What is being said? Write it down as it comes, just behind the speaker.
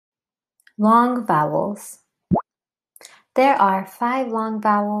Long vowels. There are 5 long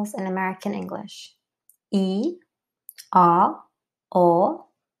vowels in American English. E, A, O,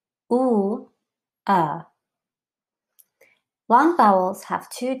 U, A. Long vowels have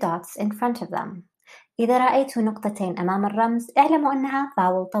 2 dots in front of them. إذا رأيت نقطتين أمام الرمز اعلموا أنها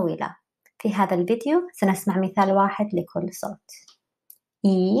vowel طويلة. في هذا الفيديو سنسمع مثال واحد لكل صوت.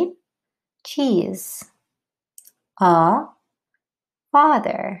 E, cheese. A,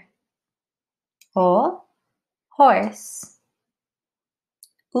 father. O, horse.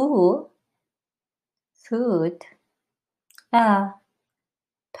 U, food. A,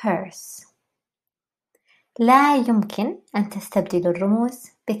 purse. لا يمكن أن تستبدلوا الرموز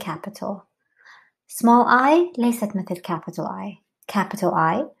بcapital. Small I ليست مثل capital I. Capital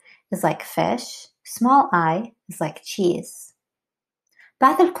I is like fish. Small I is like cheese.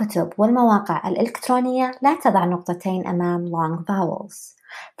 بعض الكتب والمواقع الإلكترونية لا تضع نقطتين أمام long vowels.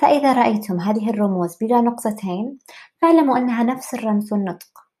 فإذا رأيتم هذه الرموز بلا نقطتين فاعلموا أنها نفس الرمز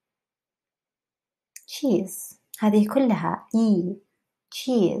والنطق. cheese هذه كلها E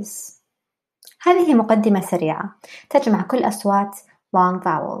cheese. هذه مقدمة سريعة تجمع كل أصوات long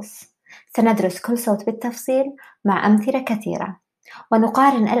vowels. سندرس كل صوت بالتفصيل مع أمثلة كثيرة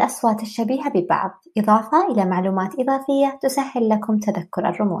ونقارن الأصوات الشبيهة ببعض إضافة إلى معلومات إضافية تسهل لكم تذكر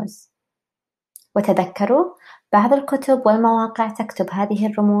الرموز. وتذكروا بعض الكتب والمواقع تكتب هذه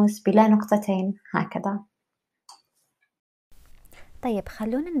الرموز بلا نقطتين هكذا. طيب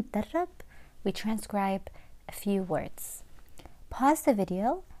خلونا نتدرب. We transcribe a few words. Pause the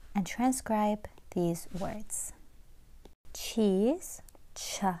video and transcribe these words. Cheese,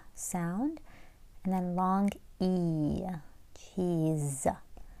 ch sound, and then long E. Cheese.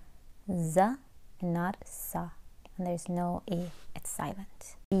 Z, not sa. And there's no E, it's silent.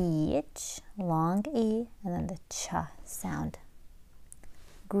 Each, long E, and then the ch sound.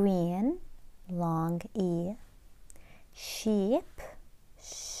 Green, long E. Sheep,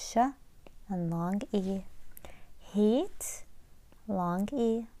 sh, and long E. Heat, long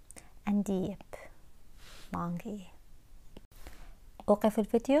E. And deep, long E. أوقف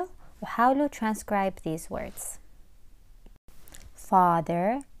الفيديو وحاولوا transcribe these words.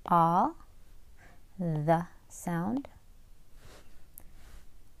 Father, A, the sound.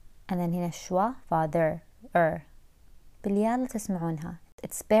 And then هنا شوى father, بالياء لا تسمعونها.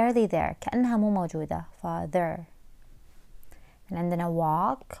 It's barely there. كأنها مو موجودة. Father. And عندنا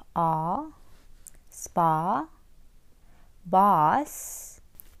walk, A, spa, boss,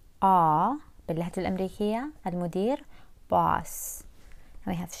 A باللهجة الأمريكية المدير boss.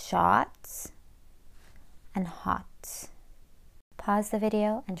 And we have shot and hot. Pause the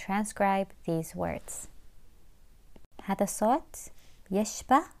video and transcribe these words. هذا الصوت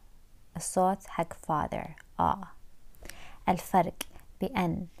يشبه الصوت حق father A. الفرق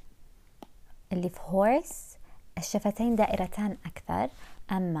بأن اللي في horse الشفتين دائرتان أكثر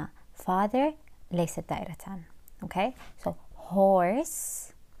أما father ليست دائرتان. Okay, so horse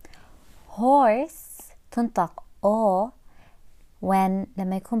تنطق O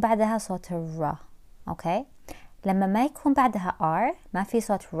لما يكون بعدها صوت الر. Okay, لما ما يكون بعدها R ما في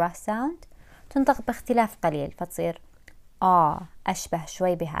صوت R sound تنطق باختلاف قليل فتصير أشبه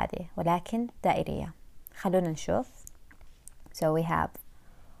شوي بهذه ولكن دائرية. خلونا نشوف. So we have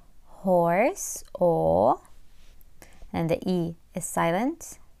horse O and the E is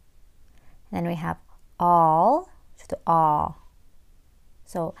silent. And then we have all شفتوا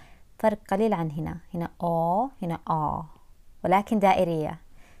So فرق قليل عن هنا O هنا A ولكن دائرية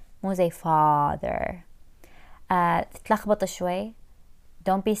مو زي father. تتلخبط شوي.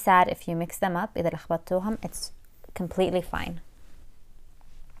 Don't be sad if you mix them up. إذا لخبطتوهم it's completely fine.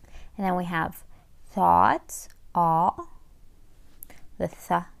 And then we have thought, the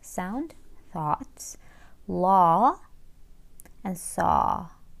th sound, thoughts, law, and saw.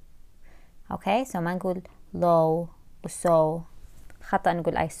 Okay, so ما نقول low و so. خطأ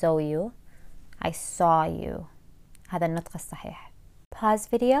نقول I saw you. I saw you. هذا النطق الصحيح. Pause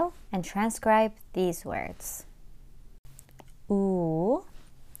video and transcribe these words. Ooh,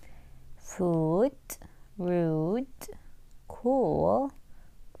 food, rude, cool,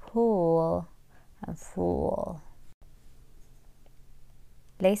 pool, and fool.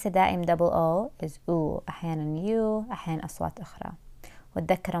 ليس دائم double O is oo. أحيانا U أحيانا أصوات أخرى.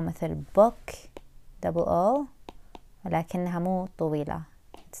 وتذكروا مثل book double O ولكنها مو طويلة.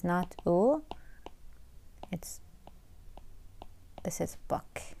 It's not oo. This is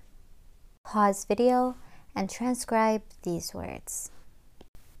book. Pause video and transcribe these words.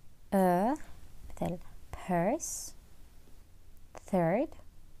 مثل purse, third,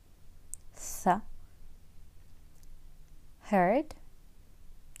 heard,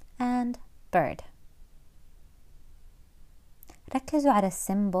 and bird. ركزوا على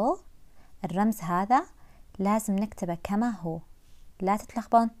السيمبل، الرمز هذا لازم نكتبه كما هو، لا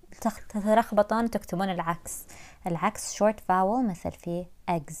تتلخبطون تكتبون العكس short vowel مثل في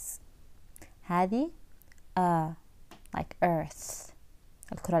eggs. هذه like earth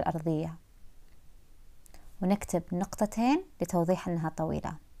الكرة الأرضية، ونكتب نقطتين لتوضيح أنها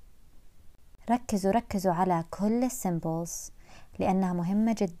طويلة. ركزوا على كل السيمبلز لأنها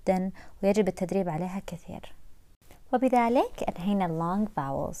مهمة جدا ويجب التدريب عليها كثير. وبذلك انهينا long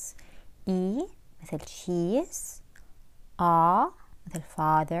vowels. E مثل cheese، A مثل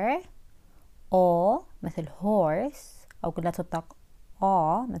father، O مثل horse أو قلة تنطق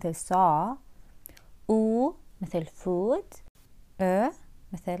A مثل saw، U مثل food،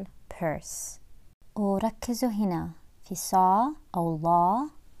 مثل purse. وركزوا هنا في saw أو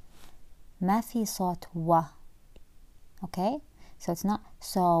law ما في صوت و. Okay, so it's not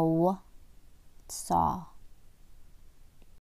so, it's saw.